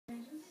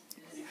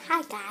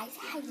Hi guys,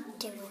 how you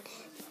doing?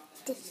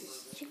 This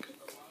is Sugar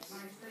Cookie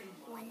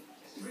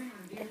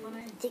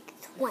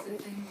 161.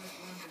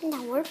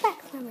 Now we're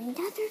back from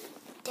another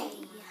day.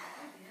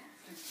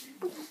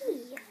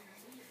 Whee!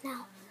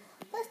 Now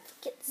let's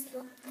get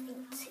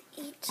something to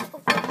eat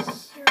over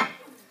here,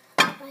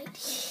 right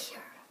here.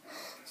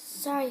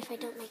 Sorry if I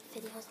don't make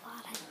videos a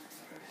lot.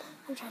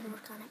 I'm trying to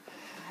work on it.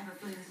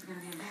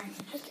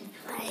 Okay,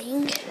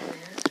 bang.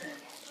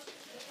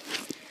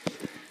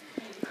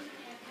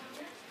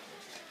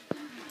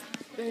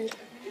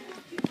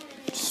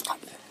 Stop.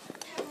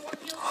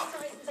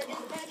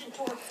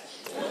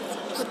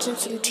 Watching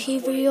some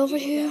TV over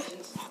here.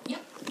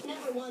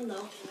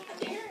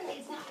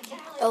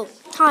 Oh,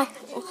 hi.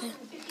 Okay.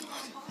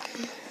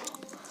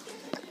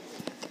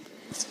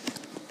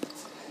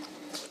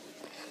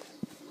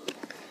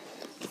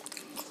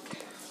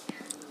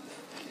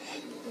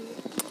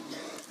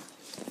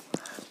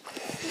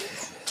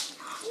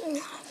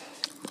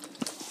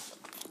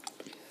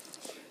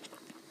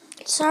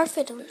 Sorry if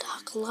I don't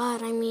talk a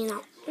lot. I mean,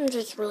 I'm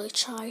just really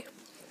shy.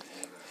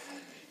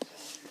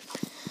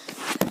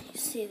 You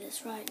see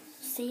this, right?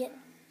 See it?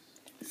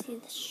 See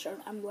this shirt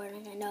I'm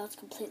wearing? I know it's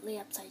completely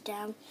upside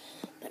down,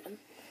 but I'm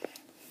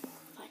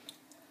fine.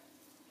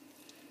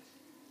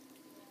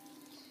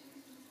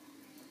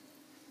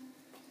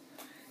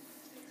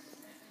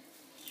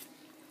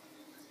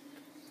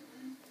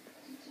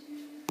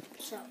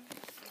 So.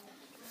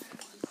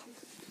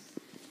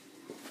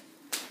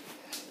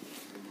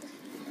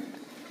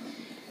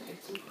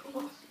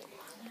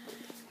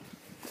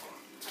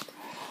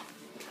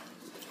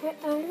 I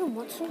don't know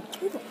what's to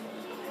do there.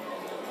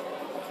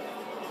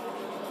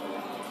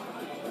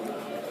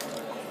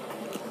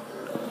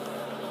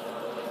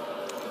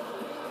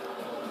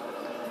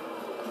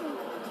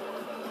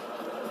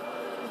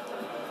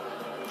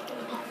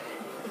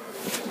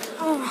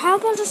 Oh, how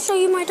about I show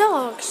you my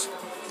dogs?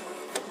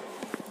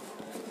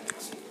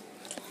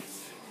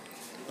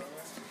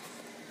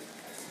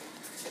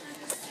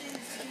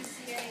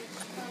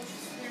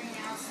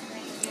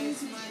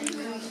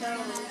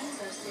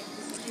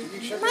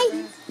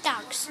 My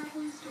dogs.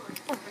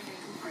 Oh.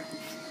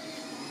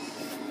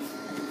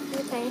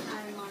 Okay.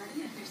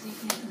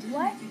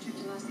 What?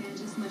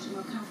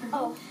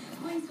 Oh.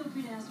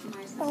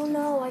 Oh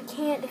no, I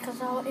can't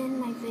because I'll end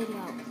my video.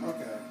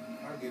 Okay,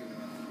 I'll get it.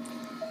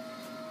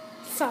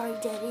 Sorry,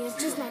 Daddy. It's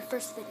just my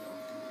first video.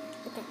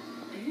 Okay.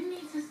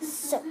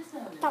 So,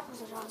 that was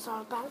what I was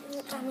all about.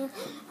 I mean,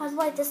 that's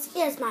why this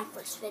is my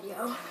first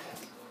video.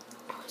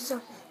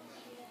 So,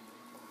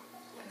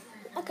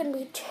 not gonna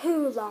be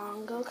too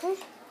long, okay?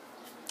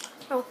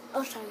 Oh,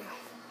 I'll show you.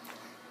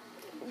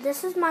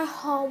 This is my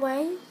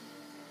hallway.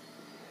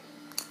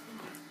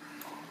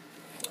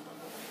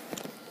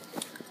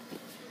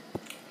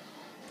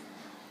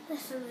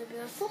 This is a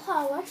beautiful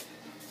hallway.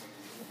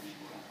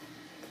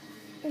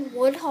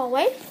 Wood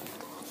hallway.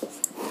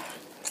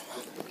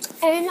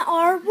 And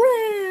our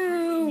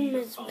room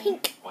is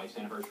pink. Wife's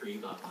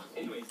anniversary.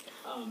 Anyways,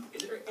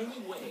 is there any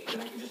way that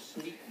I can just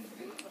sneak?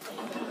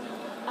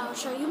 I'll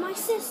show you my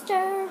sister.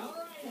 All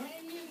right,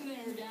 hang in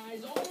there,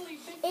 guys. Only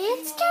 15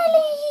 It's more.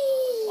 Kelly.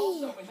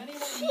 Also, if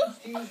anyone needs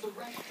to use the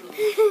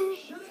restroom,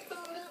 should have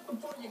thought of that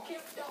before you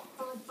kicked off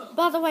for a phone.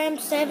 By the way, I'm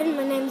 7.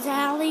 My name's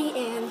Allie,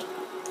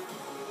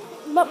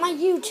 but my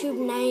YouTube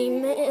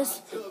name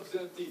is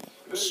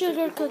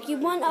Sugar Cookie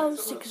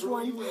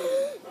 1061.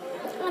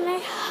 And I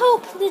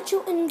hope that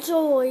you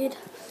enjoyed.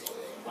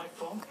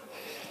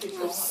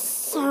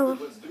 So,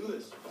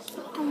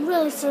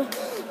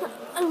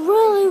 I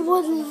really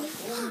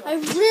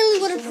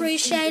would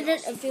appreciate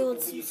it if you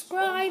would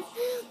subscribe.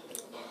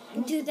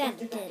 Do that,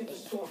 Daddy.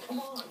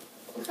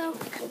 So,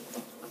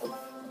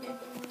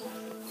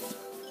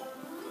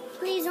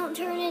 please don't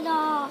turn it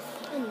off.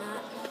 I'm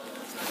not.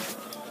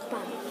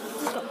 Fine.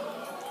 Let's go.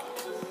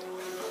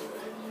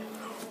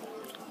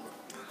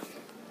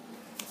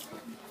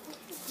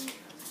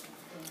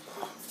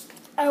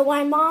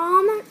 My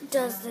mom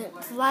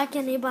doesn't like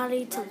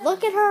anybody to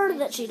look at her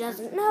that she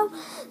doesn't know,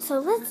 so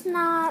let's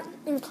not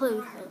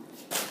include her.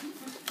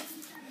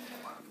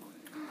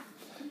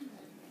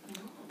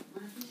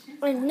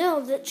 I know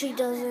that she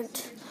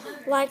doesn't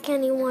like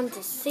anyone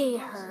to see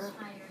her.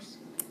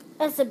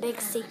 That's a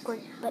big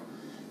secret, but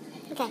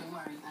okay.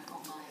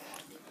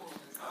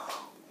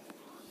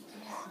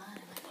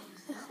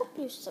 I hope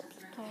you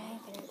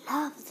subscribe and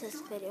love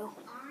this video.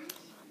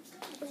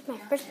 It's my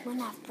first one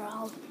after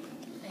all.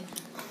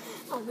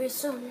 I'll be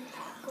some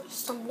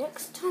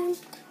next time.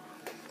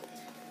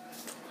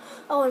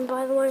 Oh, and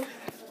by the way,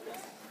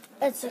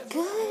 it's a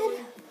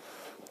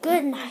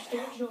good night.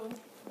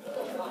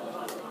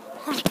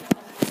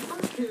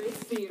 Period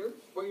theater,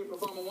 where you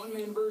perform a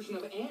one-man version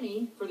of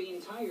Annie for the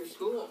entire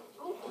school.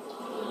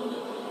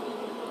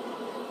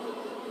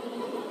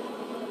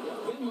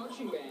 Then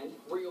marching band,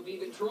 where you'll be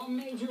the drum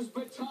major's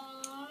baton.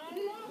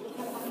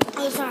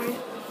 Oh, sorry.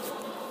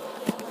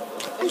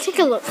 Let's take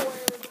a look.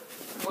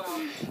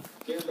 Well,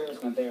 your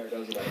embarrassment there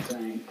goes without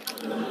saying.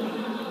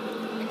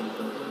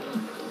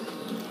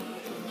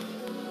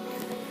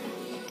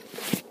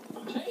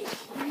 Hey,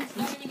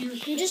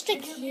 I'm just a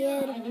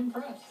kid. I'm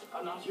impressed.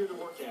 I'm not here to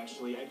work,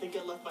 actually. I think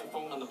I left my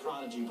phone on the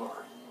Prodigy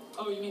bar.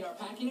 Oh, you mean our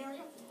packing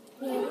area?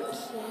 Yeah, we're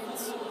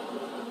kids.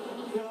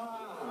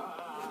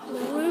 The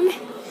room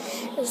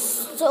is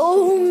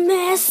so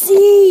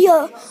messy.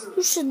 You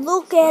should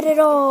look at it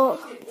all. I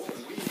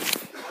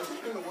was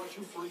going to watch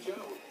you freak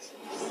out.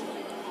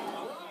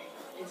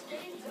 It's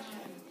game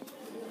time.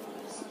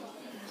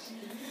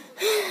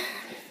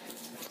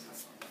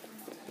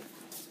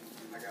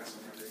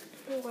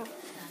 Well,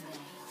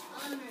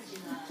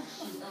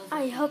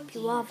 I hope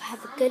you all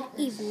have a good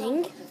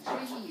evening.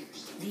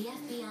 The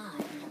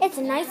FBI It's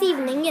a nice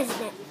evening,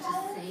 isn't it? to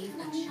save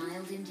a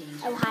child in danger.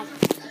 Oh, hi.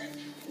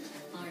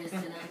 Artist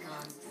and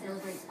icon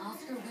celebrates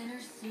Oscar winner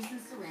Susan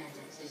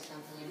Sarandon. There's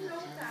something in the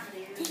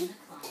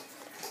clock.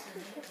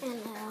 And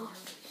all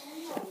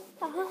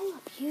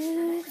of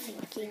you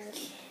thinking.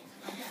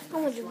 I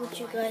wonder what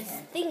you guys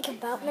think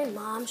about my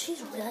mom.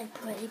 She's really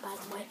pretty, by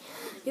the way.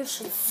 You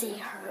should see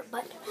her,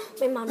 but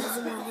my mom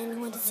doesn't want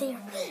anyone to see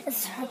her.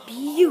 It's her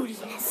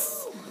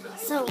beautiness.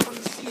 So,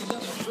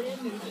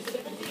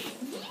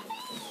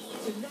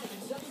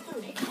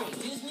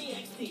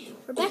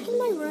 we're back in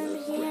my room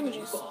again,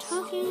 just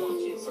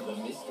talking.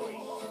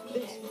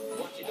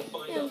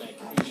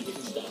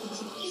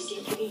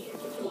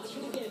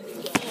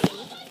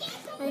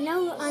 I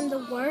know I'm the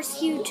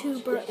worst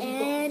YouTuber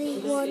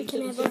anyone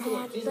can ever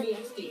have, but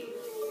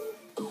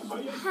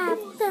have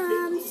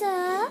thumbs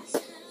up.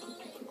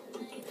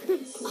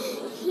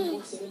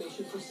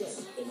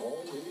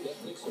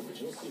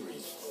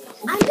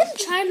 I'm going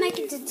to try and make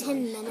it to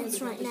 10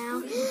 minutes right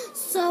now.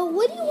 So,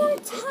 what do you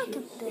want to talk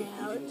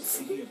about?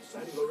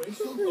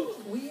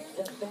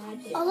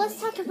 Oh,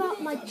 let's talk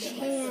about my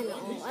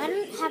channel. I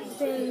don't have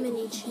very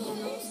many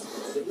channels.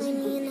 I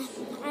mean,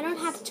 I don't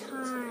have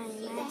time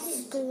at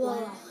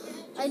school.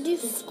 I do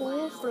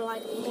school for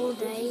like 4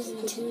 days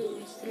and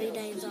 3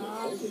 days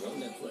off.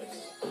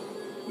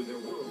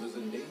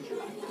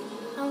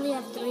 I only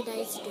have 3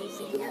 days to do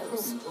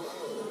videos.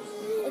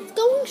 It's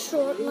going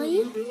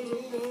shortly.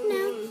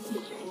 No.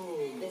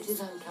 This is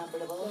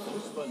uncomfortable.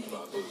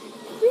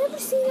 Have you ever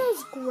seen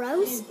those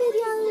gross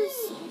videos?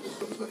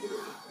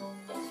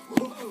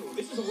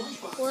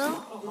 Well,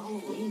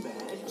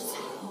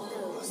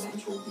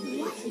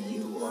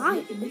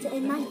 why? It's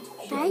in my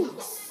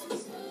face.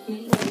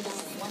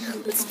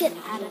 Let's get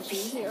out of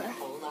here.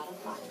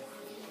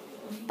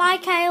 Bye,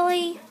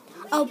 Kylie.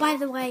 Oh, by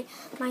the way,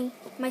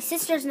 my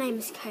sister's name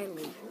is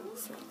Kylie.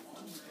 So.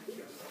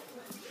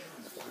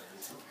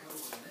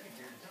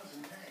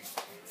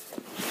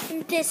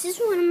 And this is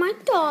one of my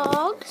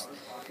dogs.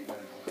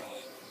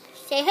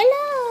 Say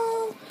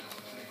hello.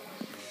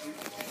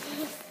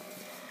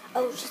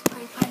 Oh, she's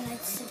playing Five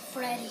Nights at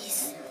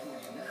Freddy's.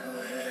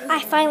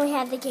 I finally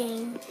had the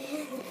game.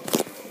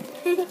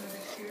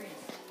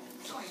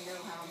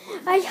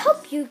 I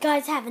hope you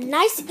guys have a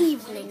nice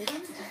evening.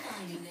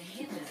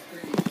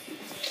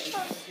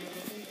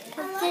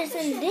 There's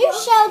a new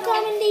show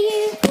coming to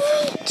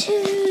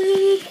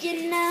YouTube.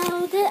 You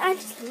know that I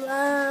just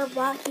love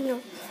walking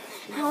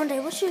around. I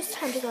wish it was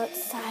time to go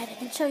outside. I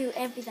can show you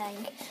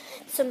everything.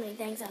 So many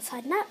things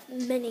outside. Not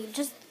many,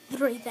 just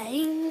 3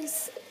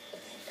 things.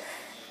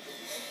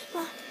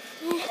 Well,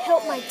 I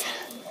help my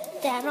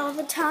dad all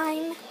the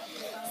time.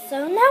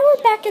 So now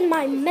we're back in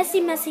my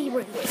messy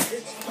room.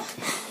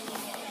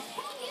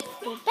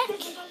 We're back.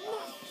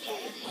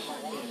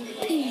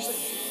 Peace.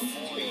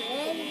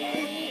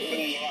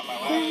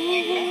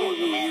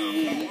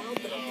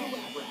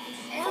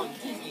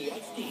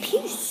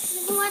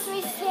 Peace. Watch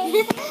me play.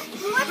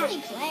 Watch me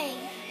play.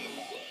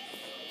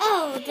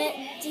 Oh,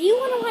 do you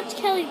want to watch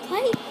Kelly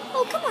play?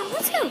 Oh, come on,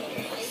 let's go.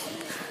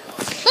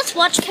 Let's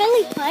watch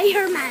Kelly play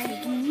her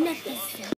magnificent.